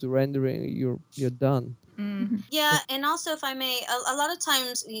once you go to rendering. You're done. Yeah, and also, if I may, a lot of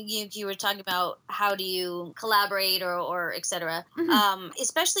times you were talking about how do you collaborate or etc.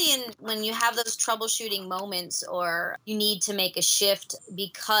 Especially when you have those troubleshooting moments, or you need to make a shift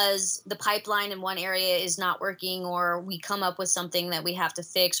because the pipeline in one area is not working, or we come up with something that we have to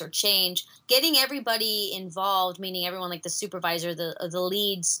fix or change. Getting everybody involved, meaning everyone, like the supervisor, the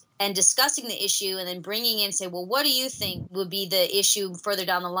leads, and discussing the issue, and then bringing in, say, well, what do you think would be the issue further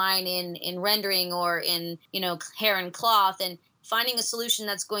down the line in rendering or in, hair and cloth, and finding a solution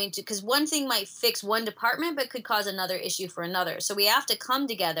that's going to, because one thing might fix one department but could cause another issue for another. So we have to come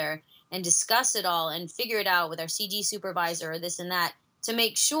together and discuss it all and figure it out with our CG supervisor or this and that, to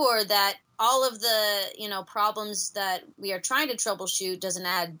make sure that all of the, problems that we are trying to troubleshoot doesn't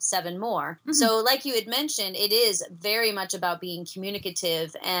add 7 more. So like you had mentioned, it is very much about being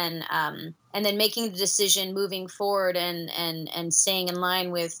communicative and then making the decision moving forward and staying in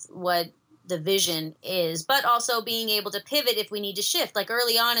line with what the vision is, but also being able to pivot if we need to shift. Like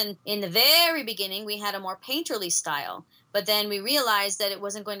early on in the very beginning, we had a more painterly style, but then we realized that it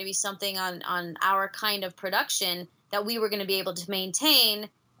wasn't going to be something on our kind of production that we were going to be able to maintain.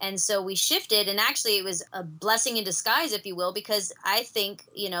 And so we shifted, and actually it was a blessing in disguise, if you will, because I think,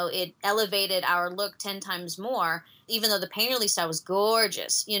 it elevated our look 10 times more, even though the painterly style was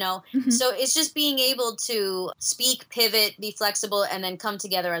gorgeous, So it's just being able to speak, pivot, be flexible, and then come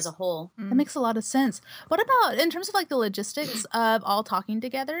together as a whole. That makes a lot of sense. What about in terms of like the logistics of all talking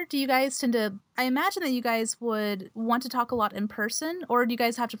together? Do you guys tend to, I imagine that you guys would want to talk a lot in person, or do you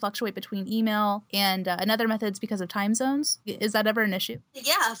guys have to fluctuate between email and other methods because of time zones? Is that ever an issue?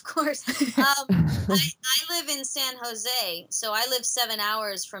 Yeah, of course. I live in San Jose, so I live 7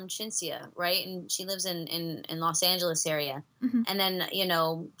 hours from Cinzia, right? And she lives in Los Angeles area. And then,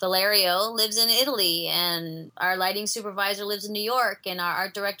 Valerio lives in Italy, and our lighting supervisor lives in New York, and our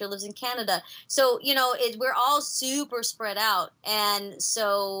art director lives in Canada. So, we're all super spread out. And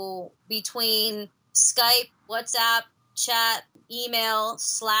so between Skype, WhatsApp, chat, email,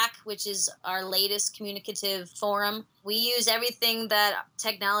 Slack, which is our latest communicative forum, we use everything that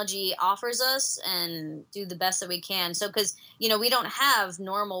technology offers us and do the best that we can. So, because, we don't have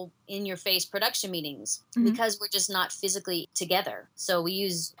normal in-your-face production meetings because we're just not physically together. So we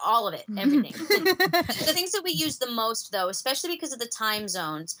use all of it, everything. The things that we use the most, though, especially because of the time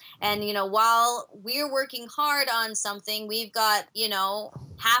zones. And, while we're working hard on something, we've got,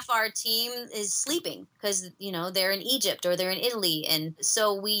 half our team is sleeping because, they're in Egypt or they're in Italy. And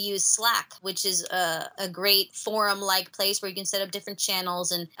so we use Slack, which is a great forum-like place where you can set up different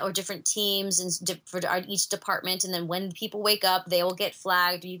channels or different teams for each department. And then when people wake up, they will get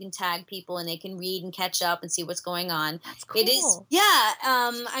flagged. You can tag people and they can read and catch up and see what's going on. That's cool. It is,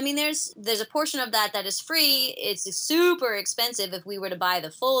 yeah. There's a portion of that is free. It's super expensive if we were to buy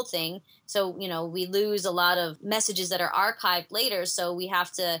the full thing. So, we lose a lot of messages that are archived later. So we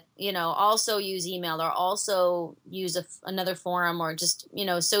have to, also use email or also use another forum or just,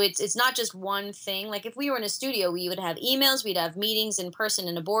 so it's not just one thing. Like if we were in a studio, we would have emails, we'd have meetings in person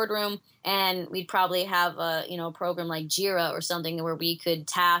in a boardroom, and we'd probably have a program like Jira or something where we could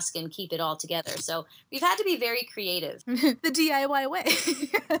task and keep it all together. So we've had to be very creative. The DIY way.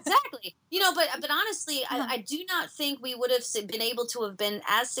 Exactly. But honestly, I do not think we would have been able to have been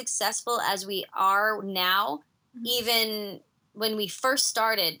as successful as we are now, even when we first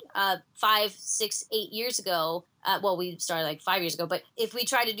started 5, 6, 8 years ago. We started like 5 years ago, but if we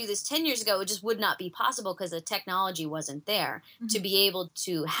tried to do this 10 years ago, it just would not be possible because the technology wasn't there to be able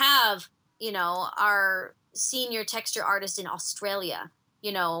to have, our senior texture artist in Australia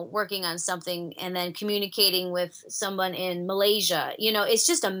working on something and then communicating with someone in Malaysia. It's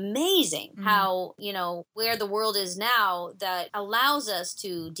just amazing how, where the world is now that allows us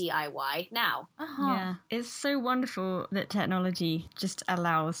to DIY now. Yeah, it's so wonderful that technology just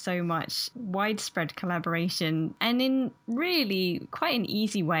allows so much widespread collaboration and in really quite an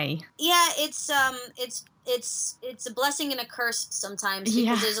easy way. Yeah, it's a blessing and a curse sometimes,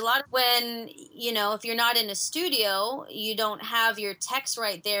 because there's a lot of when, if you're not in a studio, you don't have your text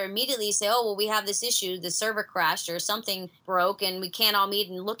right there immediately say, oh, well, we have this issue, the server crashed or something broke and we can't all meet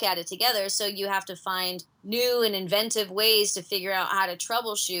and look at it together. So you have to find new and inventive ways to figure out how to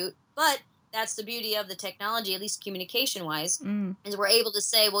troubleshoot. But that's the beauty of the technology, at least communication wise, is we're able to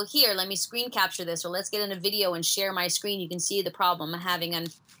say, well, here, let me screen capture this, or let's get in a video and share my screen. You can see the problem I'm having on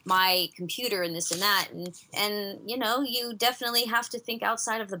my computer and this and that. And you definitely have to think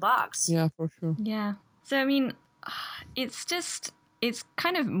outside of the box. Yeah, for sure. Yeah. So, I mean, it's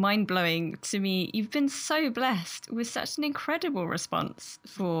kind of mind-blowing to me. You've been so blessed with such an incredible response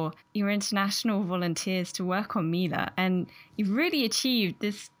for your international volunteers to work on Mila, and you've really achieved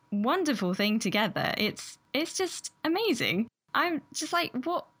this wonderful thing together. It's just amazing. I'm just like,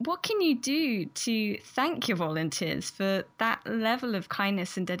 what can you do to thank your volunteers for that level of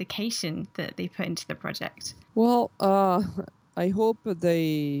kindness and dedication that they put into the project? Well, I hope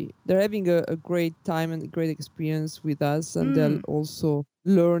they're having a great time and a great experience with us, and they're also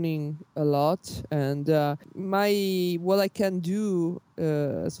learning a lot. And what I can do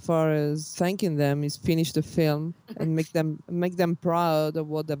as far as thanking them is finish the film and make them proud of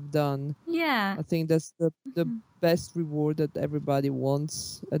what they've done. Yeah, I think that's the best reward that everybody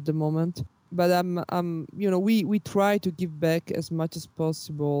wants at the moment. But we try to give back as much as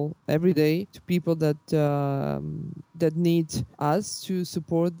possible every day to people that need us to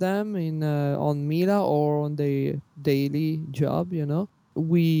support them in on Mila or on their daily job.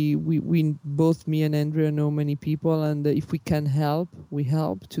 We both, me and Andrea, know many people, and if we can help, we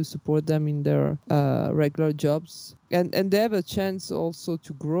help to support them in their regular jobs. And they have a chance also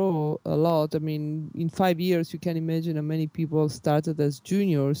to grow a lot. I mean, in 5 years, you can imagine how many people started as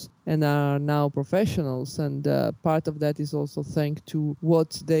juniors and are now professionals. And part of that is also thanks to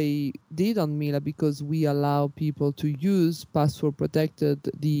what they did on Mila, because we allow people to use password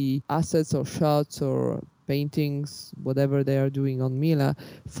protected the assets or shots or paintings, whatever they are doing on Mila,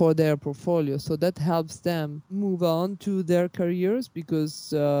 for their portfolio. So that helps them move on to their careers,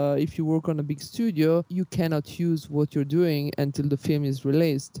 because if you work on a big studio, you cannot use what you're doing until the film is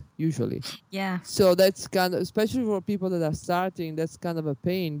released, usually. Yeah. So that's kind of, especially for people that are starting, that's kind of a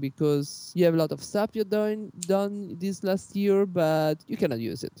pain, because you have a lot of stuff you've done this last year, but you cannot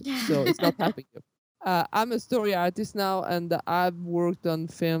use it. So it's not helping you. I'm a story artist now, and I've worked on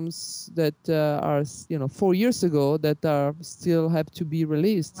films that are 4 years ago that are still have to be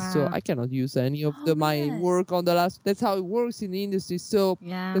released. Wow. So I cannot use any of my work on the last. That's how it works in the industry. So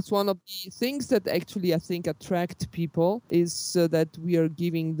that's one of the things that actually I think attract people, is that we are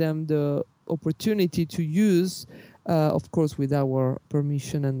giving them the opportunity to use, of course with our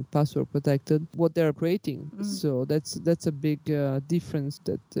permission and password protected, what they're creating. So that's a big difference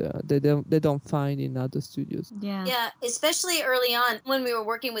that they don't find in other studios. Yeah, especially early on when we were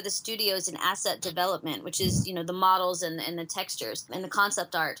working with the studios in asset development, which is the models and the textures and the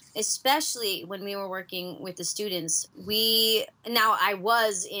concept art. Especially when we were working with the students, I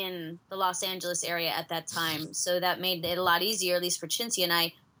was in the Los Angeles area at that time, so that made it a lot easier, at least for Cinzia and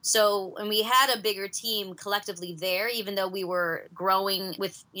I. So, and we had a bigger team collectively there, even though we were growing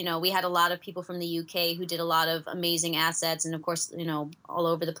with, we had a lot of people from the UK who did a lot of amazing assets, and of course, all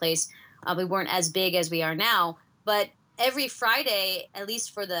over the place. We weren't as big as we are now, but every Friday, at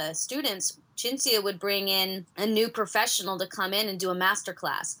least for the students, Cinzia would bring in a new professional to come in and do a master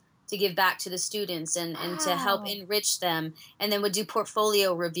class to give back to the students and to help enrich them, and then would do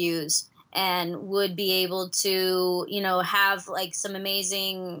portfolio reviews, and would be able to, have like some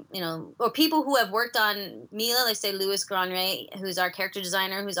amazing, or people who have worked on Mila, like say Louis Granray, who's our character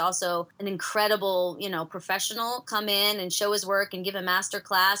designer, who's also an incredible, professional, come in and show his work and give a master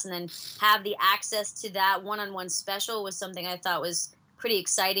class, and then have the access to that one-on-one special was something I thought was pretty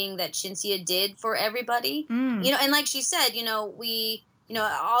exciting that Cinzia did for everybody. And like she said,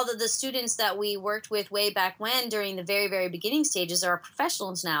 all of the students that we worked with way back when during the very, very beginning stages are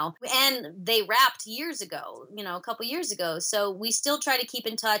professionals now. And they wrapped years ago, a couple years ago. So we still try to keep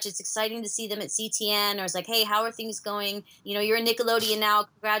in touch. It's exciting to see them at CTN, or it's like, hey, how are things going? You're in Nickelodeon now.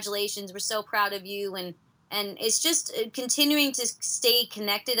 Congratulations. We're so proud of you. And it's just continuing to stay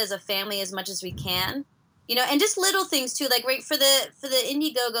connected as a family as much as we can. And just little things too, like right for the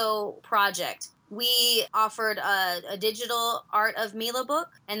Indiegogo project. we offered a digital art of Mila book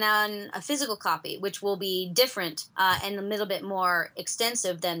and then a physical copy, which will be different and a little bit more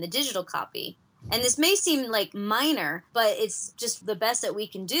extensive than the digital copy. And this may seem like minor, but it's just the best that we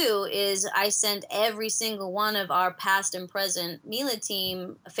can do is I sent every single one of our past and present Mila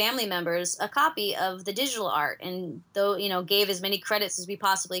team family members a copy of the digital art, and though, gave as many credits as we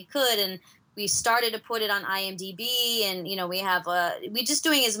possibly could. And we started to put it on IMDb, and we just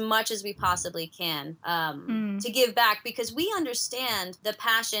doing as much as we possibly can to give back, because we understand the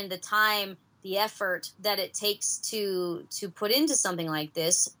passion, the time, the effort that it takes to put into something like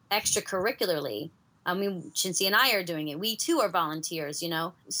this extracurricularly. I mean, Cinzia and I are doing it. We too are volunteers,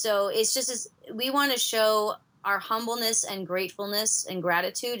 So it's just we want to show our humbleness and gratefulness and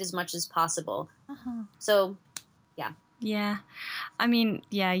gratitude as much as possible. So, yeah. Yeah. I mean,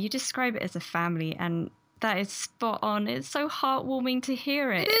 yeah, you describe it as a family, and that is spot on. It's so heartwarming to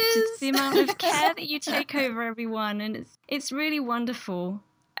hear it. Just the amount of care that you take over everyone, and it's really wonderful.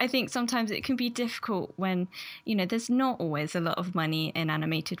 I think sometimes it can be difficult when, there's not always a lot of money in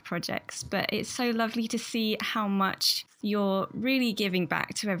animated projects, but it's so lovely to see how much you're really giving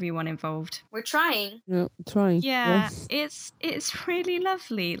back to everyone involved. We're trying. Yeah, trying. Yeah, it's really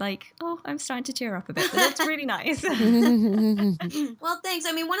lovely. Like, I'm starting to tear up a bit, but it's really nice. Well, thanks.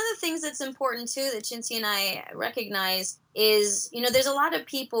 I mean, one of the things that's important too that Cinzia and I recognize is, there's a lot of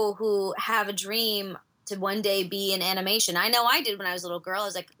people who have a dream to one day be in animation. I know I did when I was a little girl. I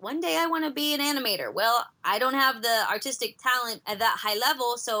was like, one day I want to be an animator. Well, I don't have the artistic talent at that high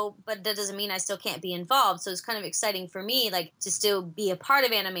level, but that doesn't mean I still can't be involved. So it's kind of exciting for me, like, to still be a part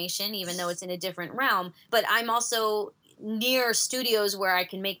of animation, even though it's in a different realm. But I'm also near studios where I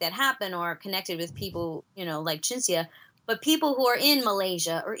can make that happen, or connected with people, like Cinzia. But people who are in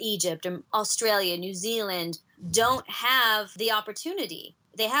Malaysia or Egypt or Australia, New Zealand, don't have the opportunity.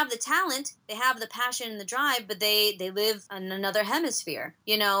 They have the talent, they have the passion and the drive, but they live in another hemisphere,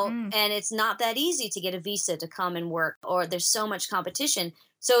 and it's not that easy to get a visa to come and work, or there's so much competition.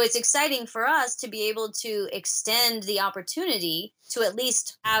 So it's exciting for us to be able to extend the opportunity to at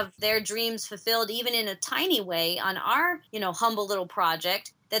least have their dreams fulfilled, even in a tiny way, on our, humble little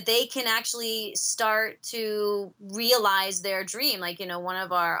project, that they can actually start to realize their dream. Like, one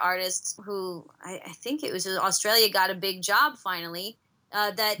of our artists who I think it was Australia got a big job finally.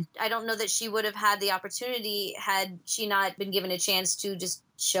 That I don't know that she would have had the opportunity had she not been given a chance to just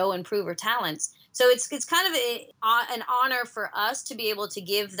show and prove her talents. So it's kind of an honor for us to be able to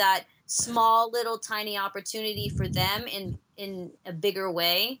give that small little tiny opportunity for them in a bigger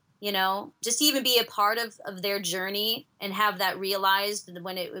way. Just to even be a part of their journey and have that realized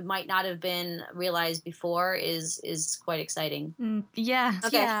when it might not have been realized before is quite exciting. Yeah.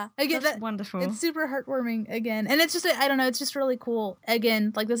 Okay. Yeah. Again, that's wonderful. It's super heartwarming again. And it's just, I don't know, it's just really cool.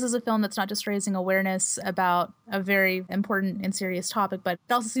 Again, like, this is a film that's not just raising awareness about a very important and serious topic, but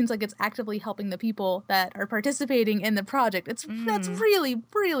it also seems like it's actively helping the people that are participating in the project. That's really,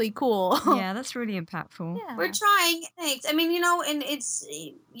 really cool. Yeah, that's really impactful. Yeah. We're trying. Thanks. I mean, and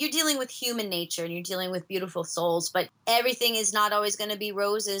you're dealing with human nature and you're dealing with beautiful souls, but everything is not always going to be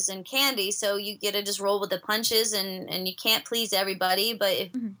roses and candy. So you get to just roll with the punches, and you can't please everybody. But if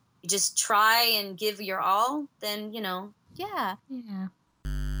you just try and give your all, then, Yeah. Yeah.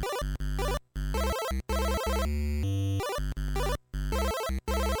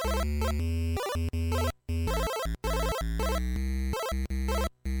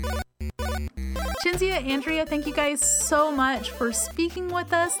 Cinzia, Andrea, thank you guys so much for speaking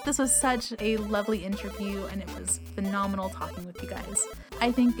with us. This was such a lovely interview, and it was phenomenal talking with you guys.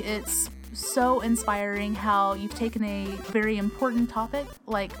 I think it's so inspiring how you've taken a very important topic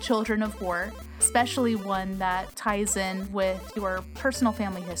like children of war, especially one that ties in with your personal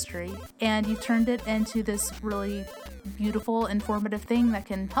family history, and you've turned it into this really beautiful, informative thing that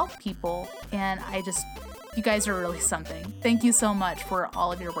can help people. And you guys are really something. Thank you so much for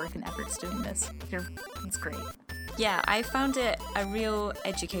all of your work and efforts doing this. It's great. Yeah, I found it a real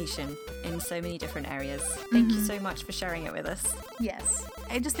education in so many different areas. Thank you so much for sharing it with us. Yes.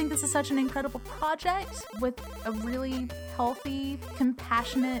 I just think this is such an incredible project with a really healthy,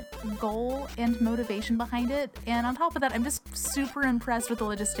 compassionate goal and motivation behind it. And on top of that, I'm just super impressed with the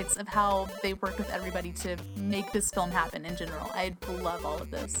logistics of how they work with everybody to make this film happen in general. I love all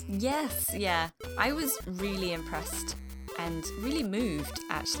of this. Yes, yeah. I was really impressed and really moved,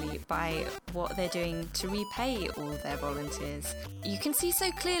 actually, by what they're doing to repay all their volunteers. You can see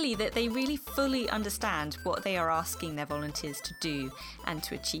so clearly that they really fully understand what they are asking their volunteers to do and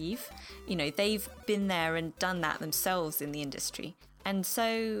to achieve. They've been there and done that themselves in the industry. And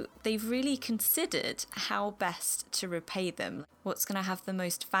so they've really considered how best to repay them, what's going to have the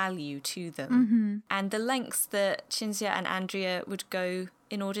most value to them, and the lengths that Cinzia and Andrea would go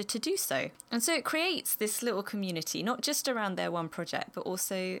in order to do so. And so it creates this little community, not just around their one project, but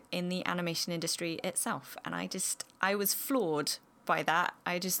also in the animation industry itself. And I was floored by that.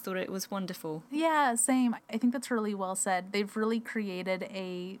 I just thought it was wonderful. Yeah, same. I think that's really well said. They've really created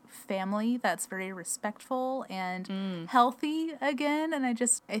a family that's very respectful and healthy again. And I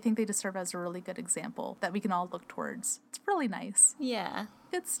think they just serve as a really good example that we can all look towards. It's really nice. Yeah.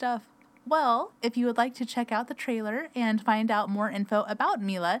 Good stuff. Well, if you would like to check out the trailer and find out more info about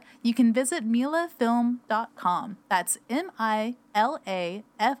Mila, you can visit milafilm.com. That's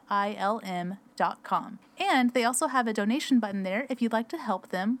MILAFILM.com. And they also have a donation button there if you'd like to help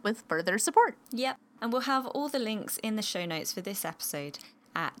them with further support. Yep. And we'll have all the links in the show notes for this episode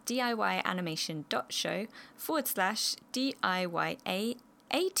at DIYanimation.show/DIYA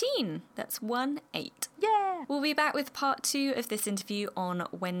 18. That's 18. Yeah. We'll be back with part 2 of this interview on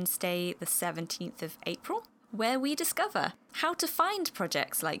Wednesday, the 17th of April, where we discover how to find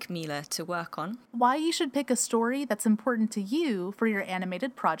projects like Mila to work on, why you should pick a story that's important to you for your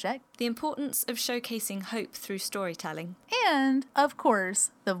animated project, the importance of showcasing hope through storytelling, and, of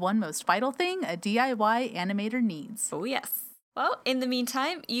course, the one most vital thing a DIY animator needs. Oh yes. Well, in the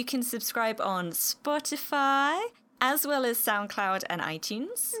meantime, you can subscribe on Spotify, as well as SoundCloud and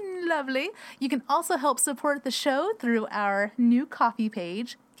iTunes. Lovely. You can also help support the show through our new coffee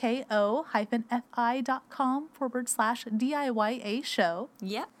page, ko-fi.com/DIYA show.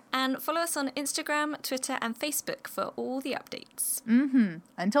 Yep. And follow us on Instagram, Twitter, and Facebook for all the updates.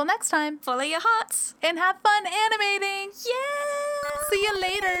 Until next time. Follow your hearts. And have fun animating. Yeah! See you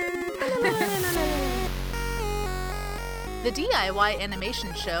later. The DIY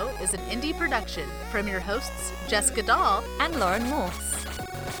Animation Show is an indie production from your hosts, Jessica Dahl and Lauren Morse.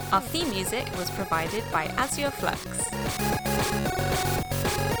 Our theme music was provided by Azure Flux.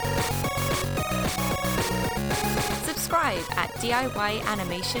 Subscribe at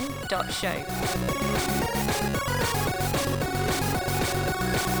DIYanimation.show.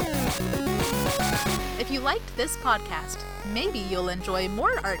 If you liked this podcast, maybe you'll enjoy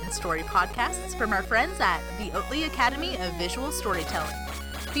more art and story podcasts from our friends at the Oatley Academy of Visual Storytelling,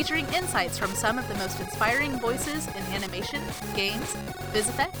 featuring insights from some of the most inspiring voices in animation, games, biz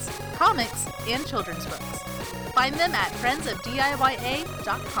effects, comics, and children's books. Find them at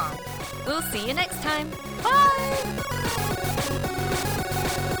friendsofdiya.com. We'll see you next time. Bye!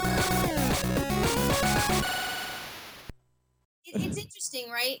 It's interesting,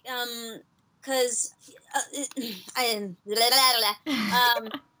 right? Because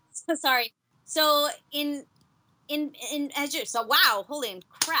sorry. So in Azure. So wow, holy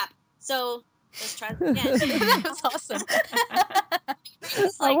crap. So let's try it again. That was awesome.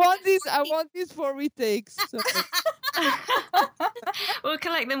 I want these for retakes. So. We'll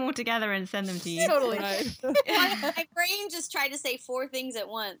collect them all together and send them to you. Totally. Right. My brain just tried to say 4 things at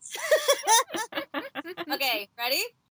once. Okay, ready?